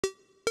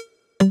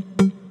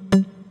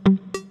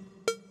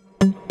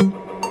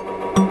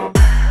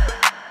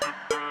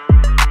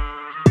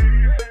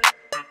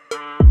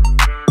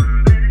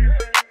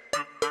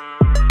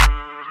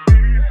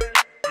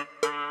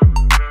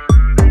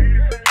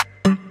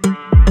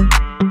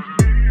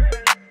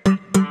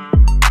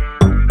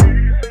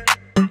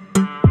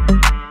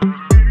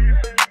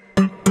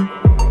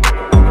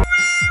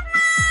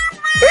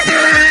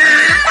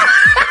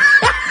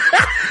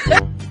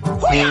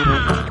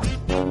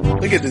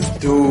Look at this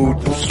dude.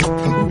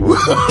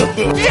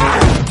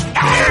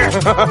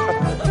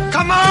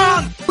 Come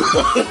on!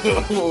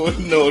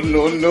 No,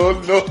 no, no,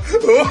 no.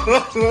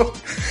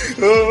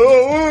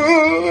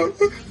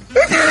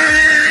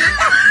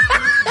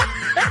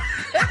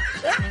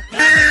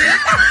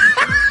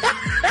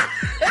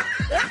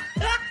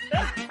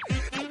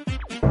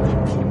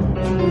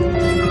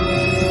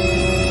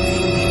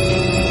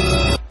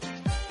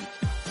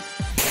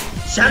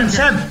 Sam,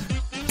 Sam.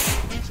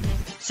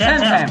 Sam,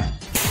 Sam.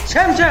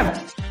 Sam, Sam.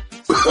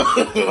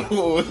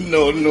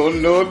 No, no,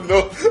 no,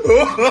 no.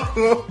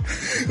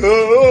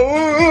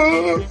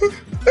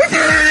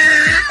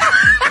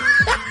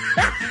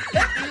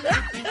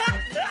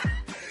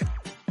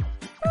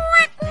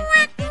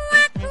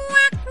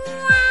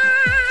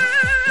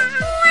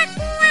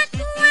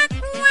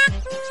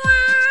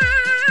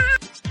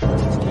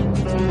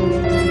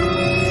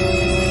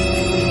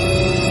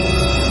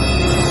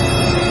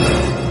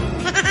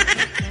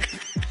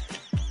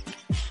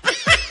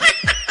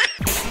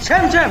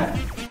 Sam, Sam.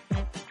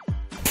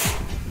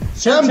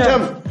 Sam,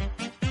 Sam.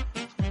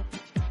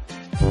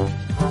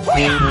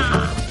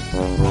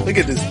 Look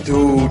at this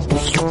dude.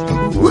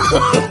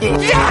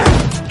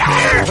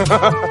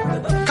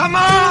 Come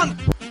on!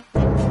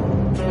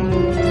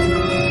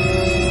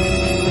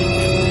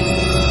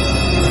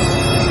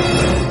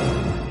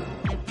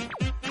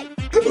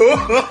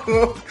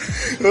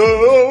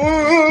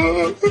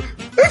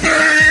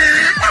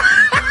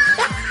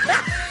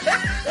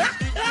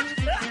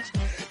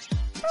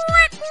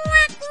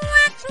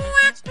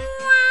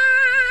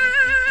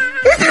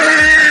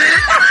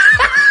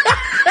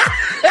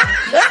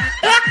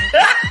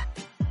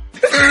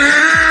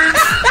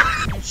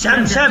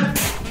 Sam, Sam.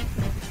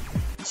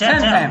 Sam,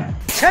 Sam.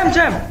 Sam,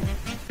 Sam.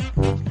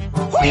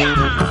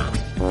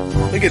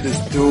 Look at this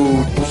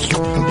dude.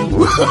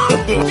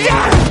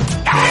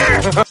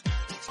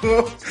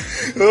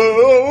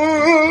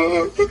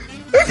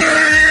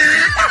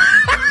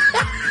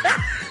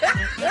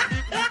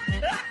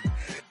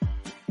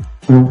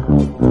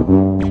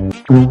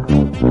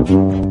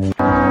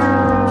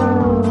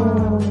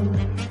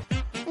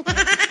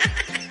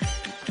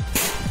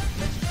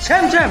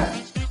 Sam, Sam.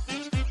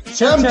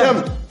 Sam,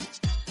 Sam.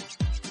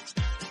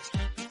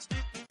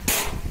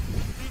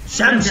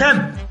 Sam, Sam.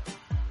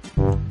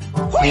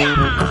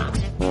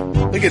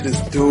 Look at this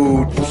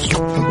dude.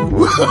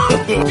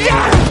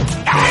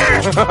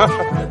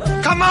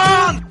 Come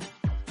on!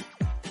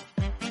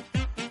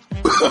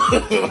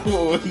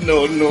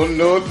 No, no,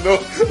 no, no.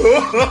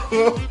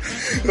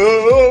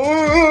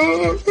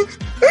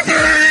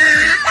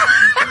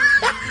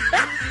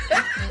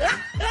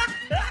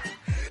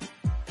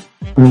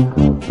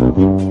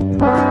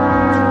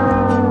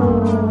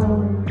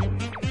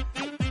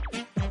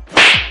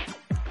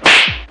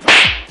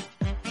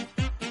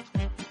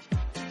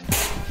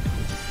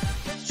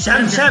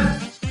 Sam, Sam.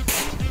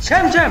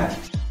 Sam, Sam.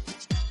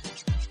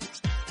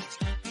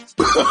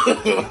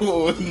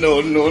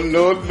 No, no,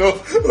 no, no.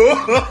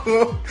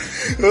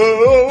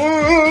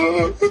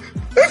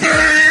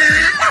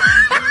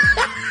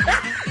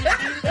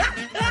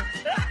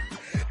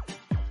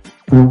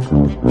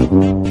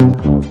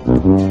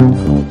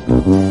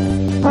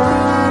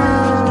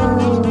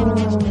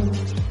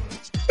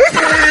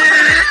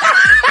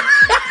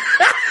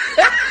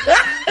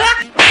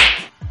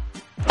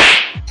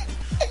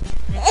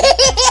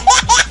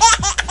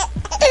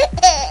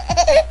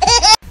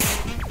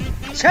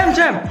 Sam,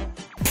 Sam.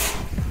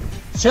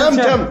 Sam,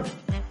 Sam.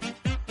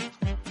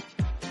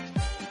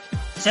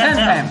 Sam,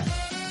 Sam.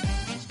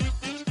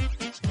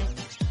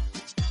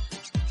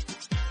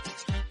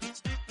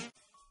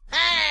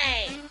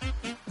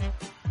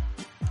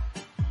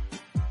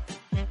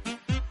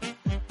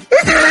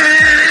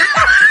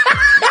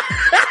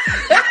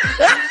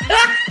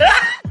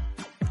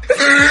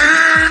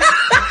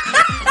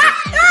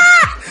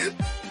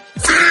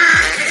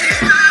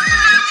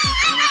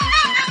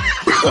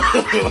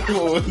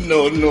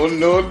 No, no,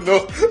 no, no.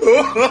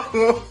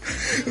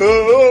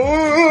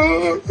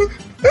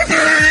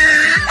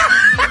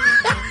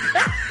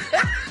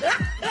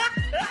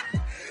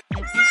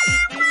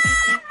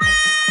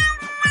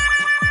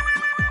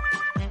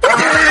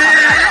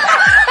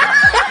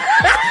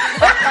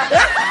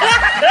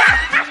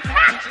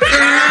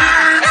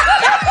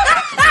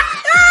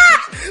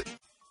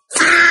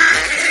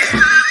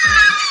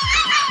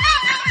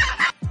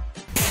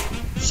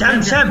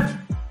 Sam, Sam.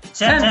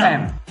 Sam,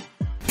 Sam.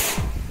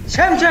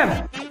 Sam,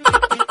 Sam.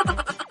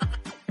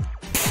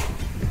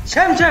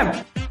 Sam, Sam.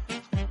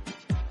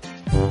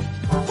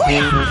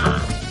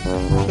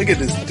 Look at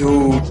this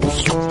dude.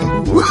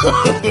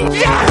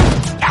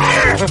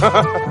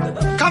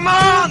 Come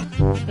on!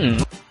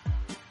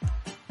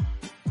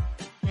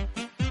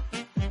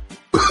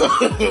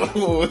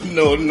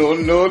 No, no,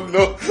 no,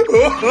 no.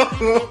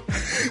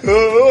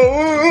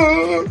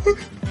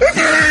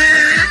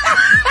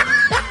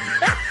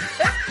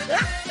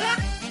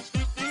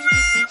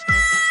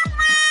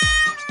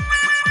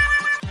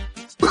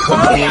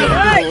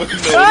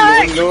 No,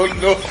 no,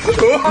 no, no.